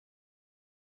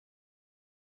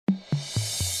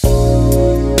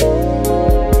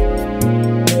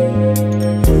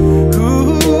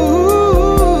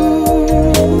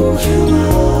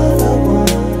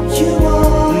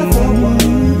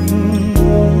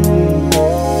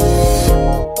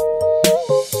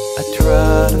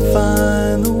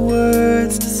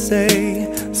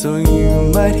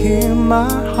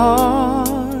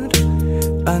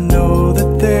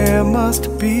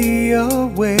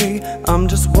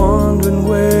wondering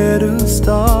where to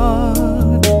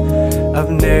start. I've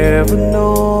never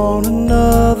known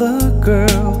another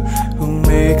girl who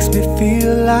makes me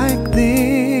feel like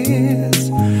this.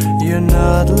 You're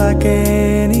not like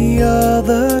any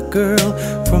other girl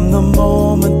from the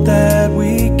moment that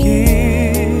we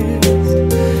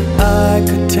kissed. I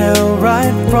could tell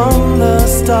right from the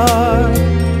start,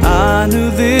 I knew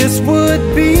this would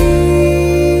be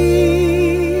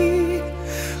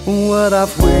what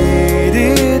I've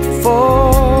waited for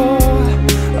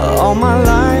all my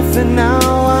life, and now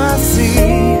I see.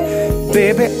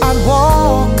 Baby, I'd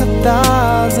walk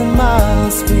 1,000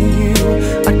 miles for you.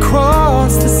 I'd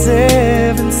cross the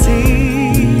 7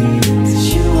 seas. 'Cause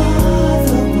you are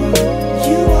the one,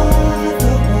 you are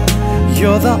the one.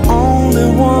 You're the only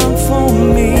one for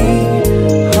me.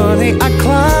 Honey, I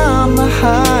climb the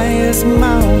highest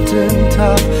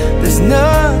mountaintop. There's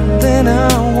nothing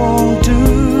I won't do.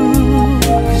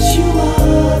 'Cause you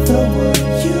are the one,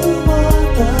 you are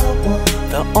the one.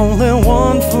 The only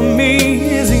one for me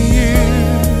is you.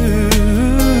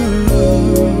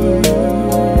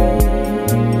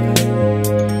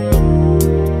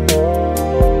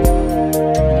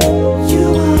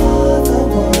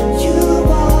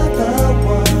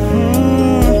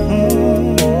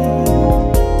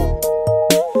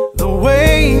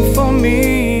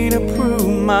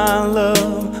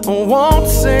 Won't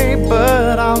say,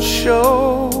 but I'll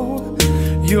show.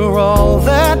 You're all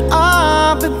that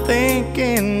I've been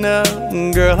thinking of.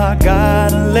 Girl, I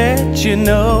gotta let you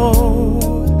know,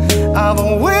 I've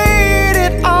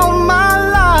waited all my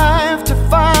life to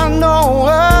find no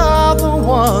other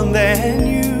one than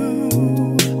you.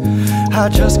 I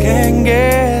just can't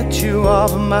get you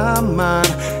off my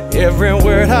mind. Every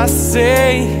word I say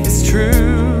is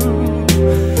true.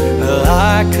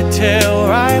 I could tell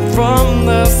right from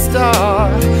the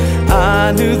start,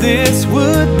 I knew this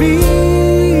would be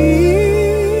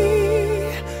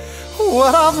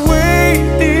what I've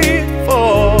waited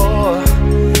for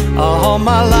all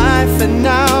my life, and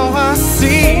now I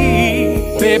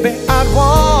see. Baby, I'd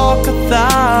walk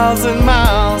 1,000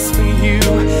 miles for you.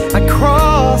 I'd cross